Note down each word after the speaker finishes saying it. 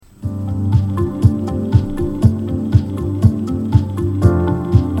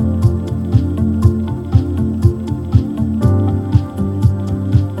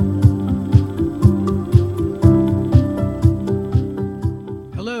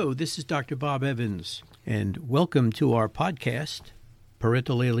Hello, this is Dr. Bob Evans, and welcome to our podcast,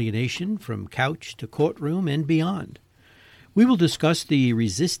 Parental Alienation from Couch to Courtroom and Beyond. We will discuss the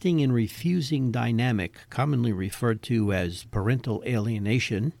resisting and refusing dynamic, commonly referred to as parental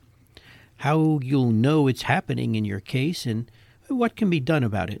alienation, how you'll know it's happening in your case, and what can be done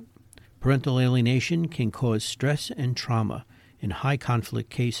about it. Parental alienation can cause stress and trauma in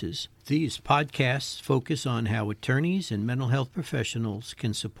high-conflict cases. These podcasts focus on how attorneys and mental health professionals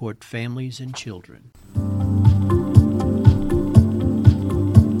can support families and children.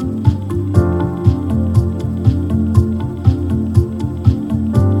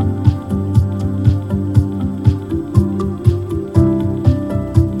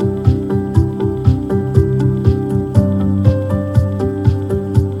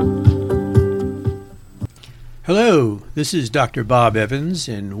 Hello, this is Dr. Bob Evans,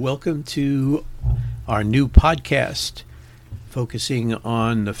 and welcome to our new podcast focusing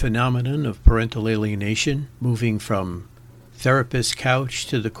on the phenomenon of parental alienation, moving from therapist couch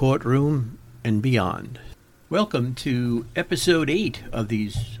to the courtroom and beyond. Welcome to episode 8 of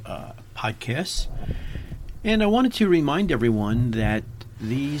these podcasts, and I wanted to remind everyone that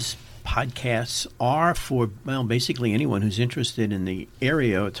these podcasts are for, basically anyone who's interested in the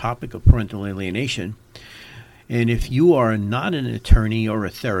area or topic of parental alienation. And if you are not an attorney or a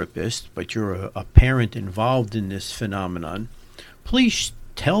therapist, but you're a parent involved in this phenomenon, please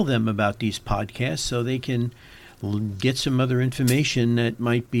tell them about these podcasts so they can get some other information that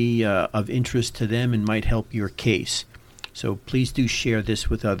might be of interest to them and might help your case. So please do share this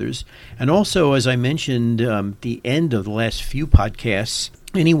with others. And also, as I mentioned the end of the last few podcasts,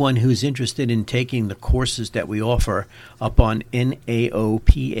 anyone who's interested in taking the courses that we offer up on naopas.com,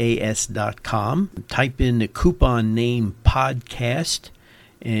 type in the coupon name podcast,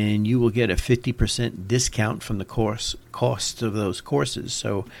 and you will get a 50% discount from the cost of those courses.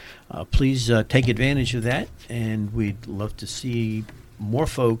 So please take advantage of that, and we'd love to see more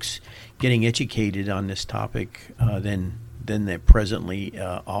folks getting educated on this topic than they presently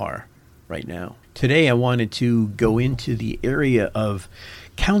are right now. Today I wanted to go into the area of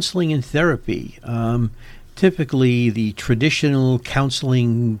counseling and therapy. Typically, the traditional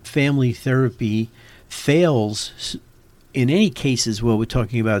counseling family therapy fails in any cases where we're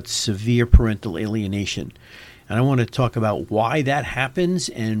talking about severe parental alienation. And I want to talk about why that happens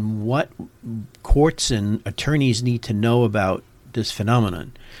and what courts and attorneys need to know about this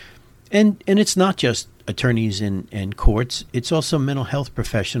phenomenon. And it's not just attorneys and courts, it's also mental health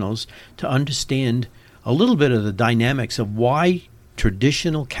professionals to understand a little bit of the dynamics of why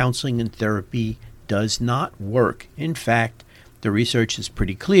traditional counseling and therapy does not work. In fact, the research is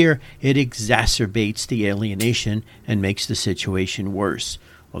pretty clear. It exacerbates the alienation and makes the situation worse,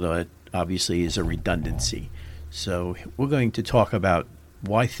 although it obviously is a redundancy. So we're going to talk about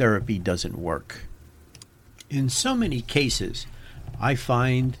why therapy doesn't work. In so many cases, I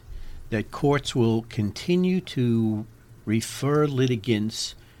find that courts will continue to refer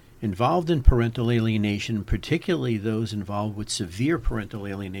litigants involved in parental alienation, particularly those involved with severe parental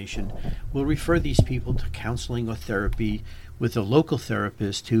alienation, will refer these people to counseling or therapy with a local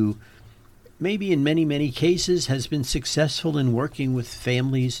therapist who maybe in many, many cases has been successful in working with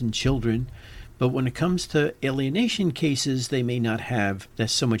families and children. But when it comes to alienation cases, they may not have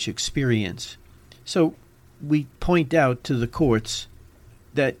so much experience. So we point out to the courts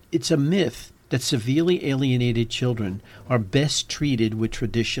that it's a myth that severely alienated children are best treated with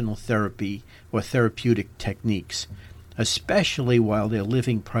traditional therapy or therapeutic techniques, especially while they're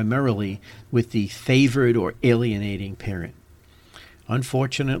living primarily with the favored or alienating parent.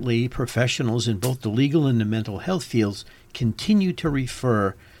 Unfortunately, professionals in both the legal and the mental health fields continue to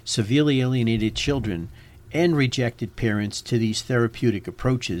refer severely alienated children and rejected parents to these therapeutic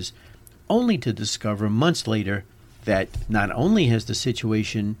approaches, only to discover months later that not only has the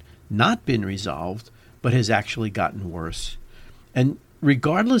situation not been resolved, but has actually gotten worse. And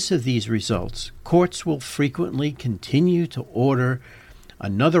regardless of these results, courts will frequently continue to order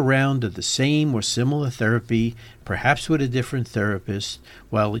another round of the same or similar therapy, perhaps with a different therapist,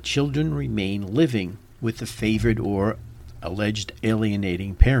 while the children remain living with the favored or alleged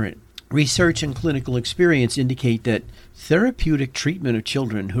alienating parent. Research and clinical experience indicate that therapeutic treatment of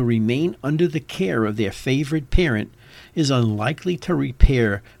children who remain under the care of their favored parent is unlikely to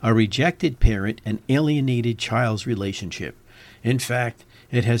repair a rejected parent and alienated child's relationship. In fact,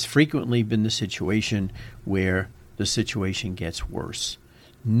 it has frequently been the situation where the situation gets worse.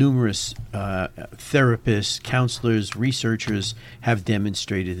 Numerous therapists, counselors, researchers have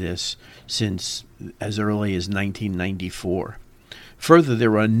demonstrated this since as early as 1994. Further,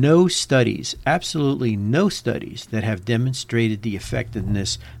 there are no studies, absolutely no studies, that have demonstrated the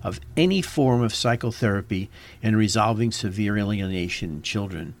effectiveness of any form of psychotherapy in resolving severe alienation in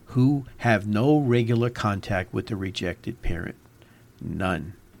children who have no regular contact with the rejected parent.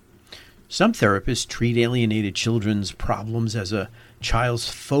 None. Some therapists treat alienated children's problems as a child's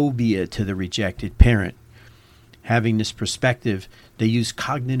phobia to the rejected parent. Having this perspective, they use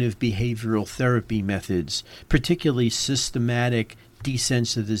cognitive behavioral therapy methods, particularly systematic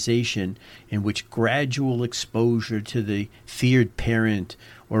desensitization, in which gradual exposure to the feared parent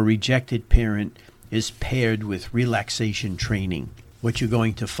or rejected parent is paired with relaxation training. What you're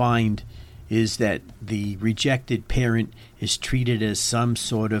going to find is that the rejected parent is treated as some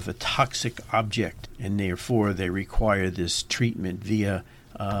sort of a toxic object, and therefore they require this treatment via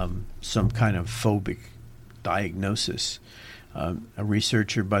some kind of phobic diagnosis. A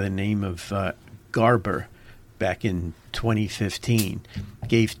researcher by the name of Garber, back in 2015,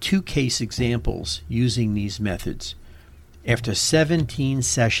 gave 2 case examples using these methods. After 17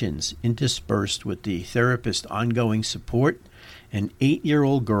 sessions interspersed with the therapist's ongoing support, an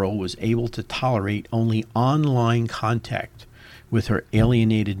 8-year-old girl was able to tolerate only online contact with her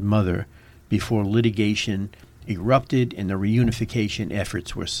alienated mother before litigation erupted and the reunification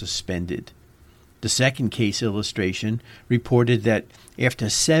efforts were suspended. The second case illustration reported that after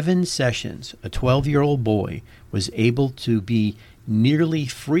 7 sessions, a 12-year-old boy was able to be nearly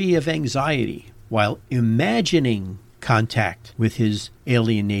free of anxiety while imagining contact with his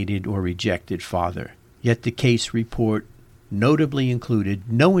alienated or rejected father. Yet the case report notably included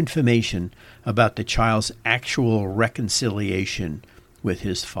no information about the child's actual reconciliation with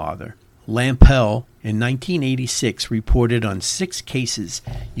his father. Lampel in 1986 reported on 6 cases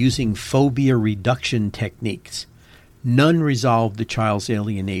using phobia reduction techniques. None resolved the child's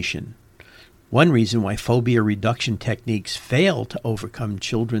alienation. One reason why phobia reduction techniques fail to overcome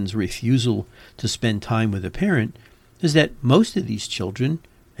children's refusal to spend time with a parent is that most of these children,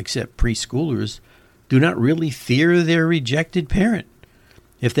 except preschoolers, do not really fear their rejected parent.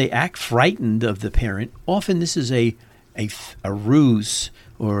 If they act frightened of the parent, often this is a ruse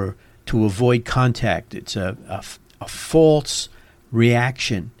or to avoid contact. It's a false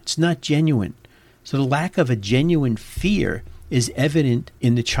reaction. It's not genuine. So the lack of a genuine fear is evident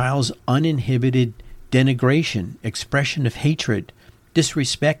in the child's uninhibited denigration, expression of hatred,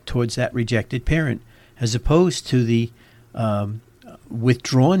 disrespect towards that rejected parent, as opposed to the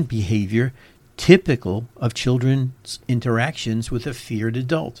withdrawn behavior typical of children's interactions with a feared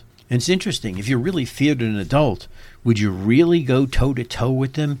adult. And it's interesting, if you really feared an adult, would you really go toe-to-toe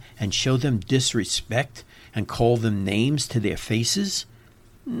with them and show them disrespect and call them names to their faces?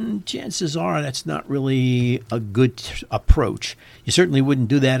 Chances are that's not really a good approach. You certainly wouldn't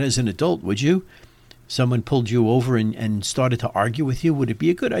do that as an adult, would you? Someone pulled you over and started to argue with you. Would it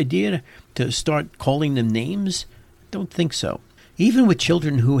be a good idea to start calling them names? Don't think so. Even with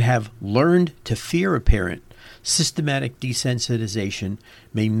children who have learned to fear a parent, systematic desensitization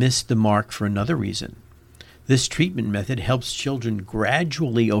may miss the mark for another reason. This treatment method helps children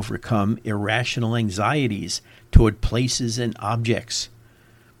gradually overcome irrational anxieties toward places and objects.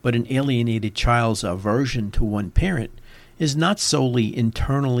 But an alienated child's aversion to one parent is not solely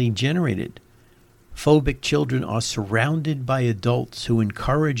internally generated. Phobic children are surrounded by adults who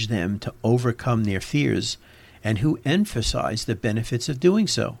encourage them to overcome their fears and who emphasize the benefits of doing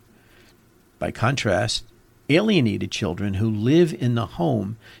so. By contrast, alienated children who live in the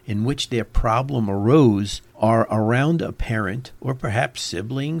home in which their problem arose are around a parent or perhaps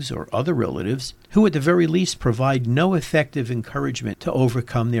siblings or other relatives who at the very least provide no effective encouragement to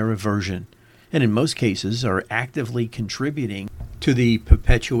overcome their aversion, and in most cases are actively contributing to the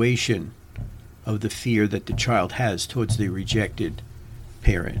perpetuation of the fear that the child has towards the rejected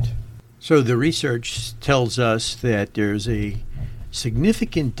parent. So the research tells us that there's a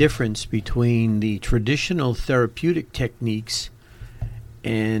significant difference between the traditional therapeutic techniques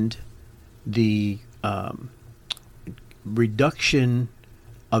and the reduction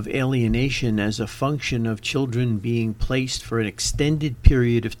of alienation as a function of children being placed for an extended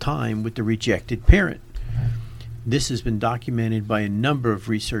period of time with the rejected parent. This has been documented by a number of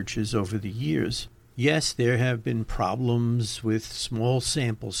researchers over the years. Yes, there have been problems with small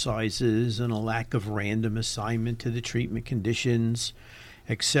sample sizes and a lack of random assignment to the treatment conditions,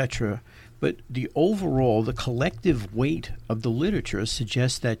 etc. But the collective weight of the literature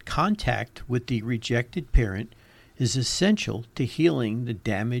suggests that contact with the rejected parent is essential to healing the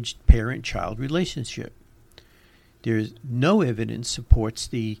damaged parent-child relationship. There's no evidence supports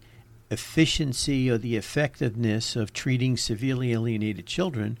the efficiency or the effectiveness of treating severely alienated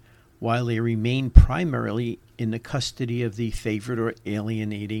children while they remain primarily in the custody of the favored or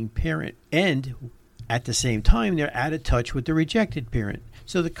alienating parent. And at the same time, they're out of touch with the rejected parent.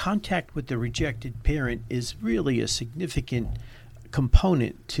 So the contact with the rejected parent is really a significant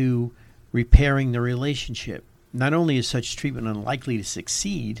component to repairing the relationship. Not only is such treatment unlikely to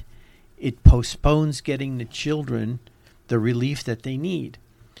succeed, it postpones getting the children the relief that they need.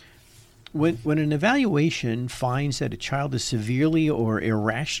 When an evaluation finds that a child is severely or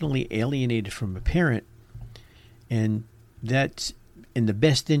irrationally alienated from a parent, and that's in the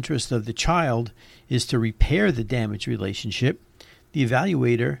best interest of the child is to repair the damaged relationship, the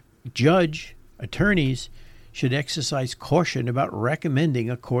evaluator, judge, attorneys should exercise caution about recommending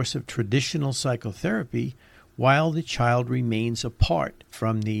a course of traditional psychotherapy while the child remains apart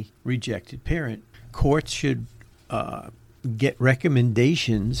from the rejected parent. Courts should get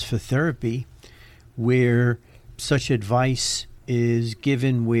recommendations for therapy where such advice is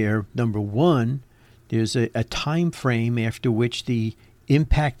given where, number one, there's a time frame after which the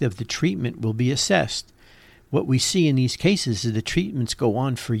impact of the treatment will be assessed. What we see in these cases is the treatments go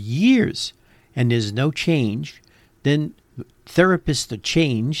on for years and there's no change. Then therapists are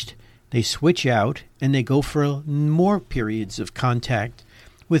changed, they switch out, and they go for more periods of contact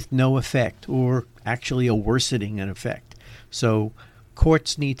with no effect or actually a worsening in effect. So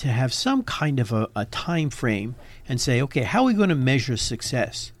courts need to have some kind of a time frame and say, okay, how are we going to measure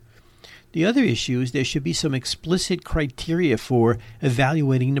success? The other issue is there should be some explicit criteria for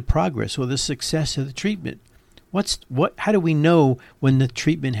evaluating the progress or the success of the treatment. How do we know when the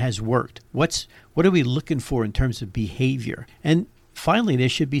treatment has worked? What are we looking for in terms of behavior? And finally, there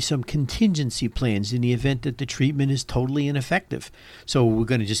should be some contingency plans in the event that the treatment is totally ineffective. So we're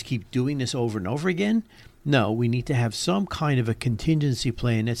going to just keep doing this over and over again? No, we need to have some kind of a contingency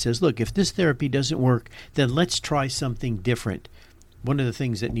plan that says, look, if this therapy doesn't work, then let's try something different. One of the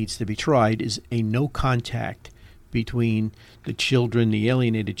things that needs to be tried is a no contact between the children, the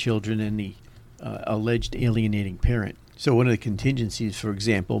alienated children, and the alleged alienating parent. So one of the contingencies, for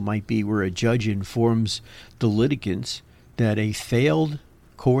example, might be where a judge informs the litigants that a failed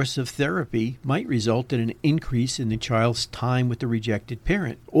course of therapy might result in an increase in the child's time with the rejected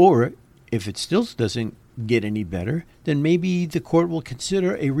parent. Or if it still doesn't get any better, then maybe the court will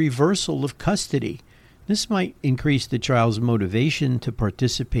consider a reversal of custody. This might increase the child's motivation to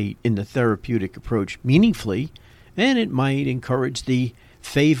participate in the therapeutic approach meaningfully, and it might encourage the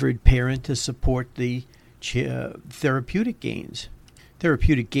favored parent to support the therapeutic gains.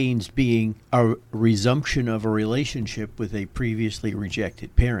 Therapeutic gains being a resumption of a relationship with a previously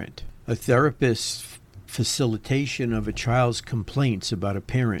rejected parent. A therapist's facilitation of a child's complaints about a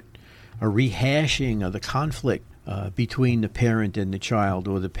parent, a rehashing of the conflict between the parent and the child,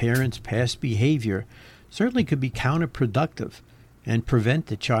 or the parent's past behavior certainly could be counterproductive and prevent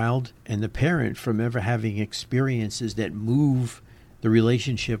the child and the parent from ever having experiences that move the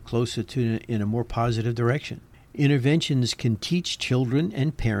relationship closer to in a more positive direction. Interventions can teach children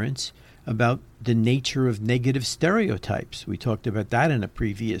and parents about the nature of negative stereotypes. We talked about that in a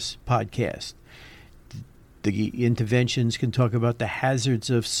previous podcast. The interventions can talk about the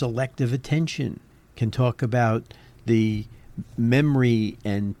hazards of selective attention, can talk about the memory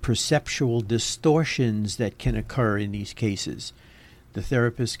and perceptual distortions that can occur in these cases. The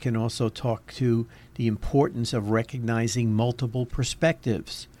therapist can also talk to the importance of recognizing multiple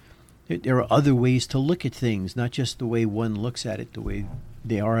perspectives. There are other ways to look at things, not just the way one looks at it, the way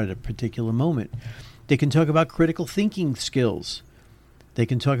they are at a particular moment. They can talk about critical thinking skills. They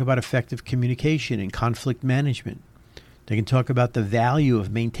can talk about effective communication and conflict management. They can talk about the value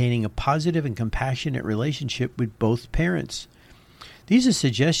of maintaining a positive and compassionate relationship with both parents. These are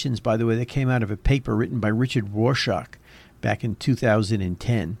suggestions, by the way, that came out of a paper written by Richard Rorschach back in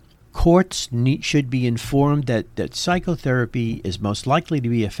 2010. Courts should be informed that psychotherapy is most likely to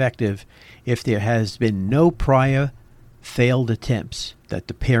be effective if there has been no prior failed attempts, that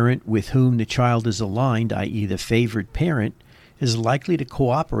the parent with whom the child is aligned, i.e. the favored parent, is likely to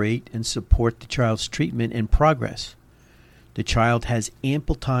cooperate and support the child's treatment and progress. The child has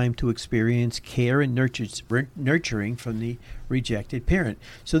ample time to experience care and nurturing from the rejected parent.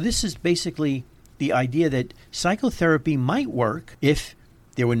 So this is basically the idea that psychotherapy might work if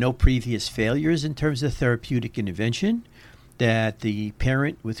there were no previous failures in terms of therapeutic intervention, that the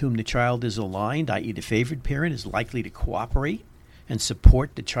parent with whom the child is aligned, i.e. the favored parent, is likely to cooperate and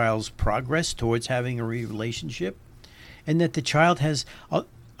support the child's progress towards having a relationship, and that the child has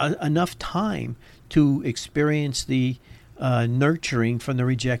enough time to experience the nurturing from the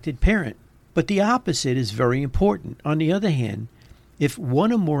rejected parent. But the opposite is very important. On the other hand, if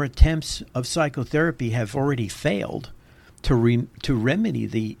one or more attempts of psychotherapy have already failed, to remedy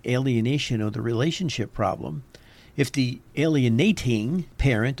the alienation or the relationship problem, if the alienating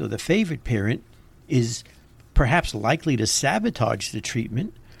parent or the favored parent is perhaps likely to sabotage the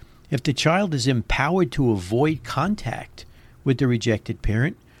treatment, if the child is empowered to avoid contact with the rejected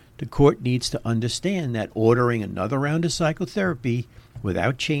parent, the court needs to understand that ordering another round of psychotherapy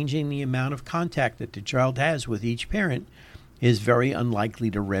without changing the amount of contact that the child has with each parent is very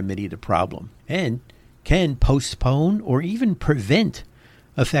unlikely to remedy the problem and can postpone or even prevent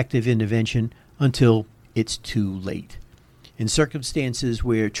effective intervention until it's too late. In circumstances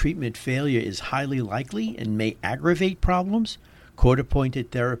where treatment failure is highly likely and may aggravate problems, court-appointed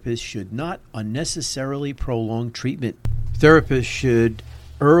therapists should not unnecessarily prolong treatment. Therapists should,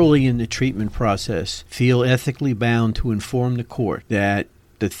 early in the treatment process, feel ethically bound to inform the court that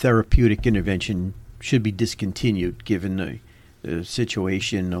the therapeutic intervention should be discontinued given the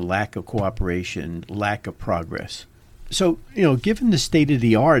situation, the lack of cooperation, lack of progress. So, given the state of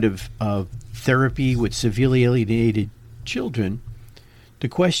the art of therapy with severely alienated children, the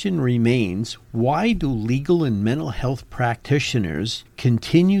question remains, why do legal and mental health practitioners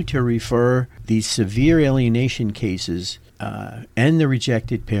continue to refer these severe alienation cases and the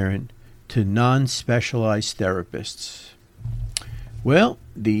rejected parent to non-specialized therapists? Well,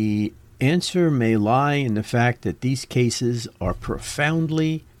 the answer may lie in the fact that these cases are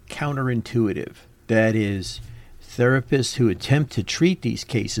profoundly counterintuitive. That is, therapists who attempt to treat these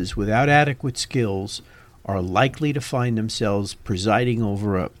cases without adequate skills are likely to find themselves presiding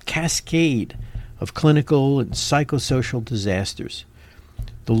over a cascade of clinical and psychosocial disasters.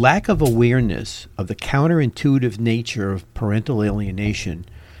 The lack of awareness of the counterintuitive nature of parental alienation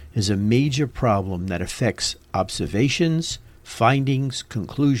is a major problem that affects observations, findings,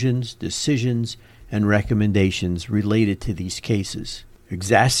 conclusions, decisions, and recommendations related to these cases.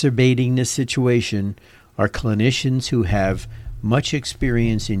 Exacerbating this situation are clinicians who have much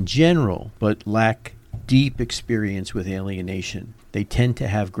experience in general but lack deep experience with alienation. They tend to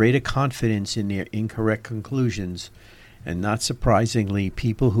have greater confidence in their incorrect conclusions, and not surprisingly,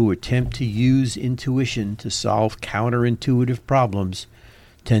 people who attempt to use intuition to solve counterintuitive problems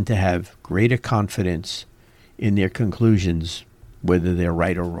tend to have greater confidence in their conclusions, whether they're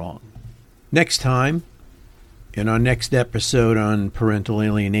right or wrong. Next time, in our next episode on parental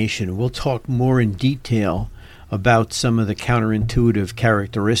alienation, we'll talk more in detail about some of the counterintuitive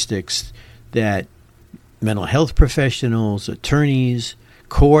characteristics that mental health professionals, attorneys,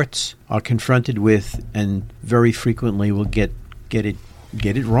 courts are confronted with, and very frequently will get it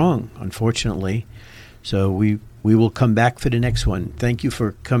wrong, unfortunately. So we will come back for the next one. Thank you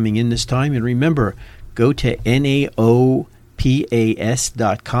for coming in this time, and remember, go to naopas.com,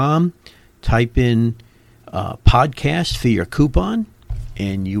 type in podcast for your coupon,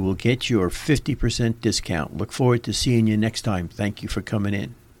 and you will get your 50% discount. Look forward to seeing you next time. Thank you for coming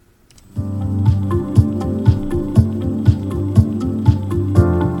in.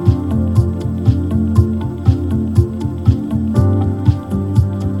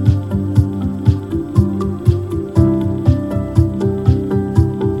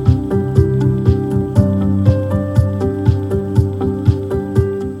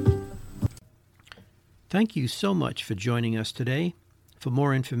 Thank you so much for joining us today. For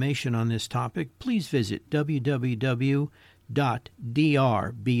more information on this topic, please visit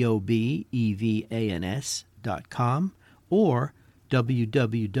www.drbobevans.com or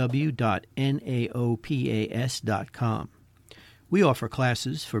www.naopas.com. We offer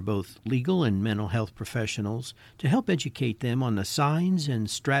classes for both legal and mental health professionals to help educate them on the signs and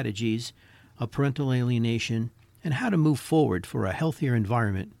strategies of parental alienation and how to move forward for a healthier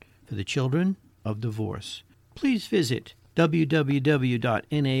environment for the children of divorce. Please visit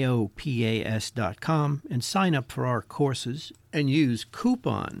www.naopas.com and sign up for our courses and use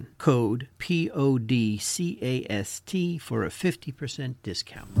coupon code PODCAST for a 50%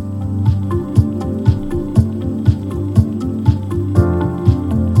 discount.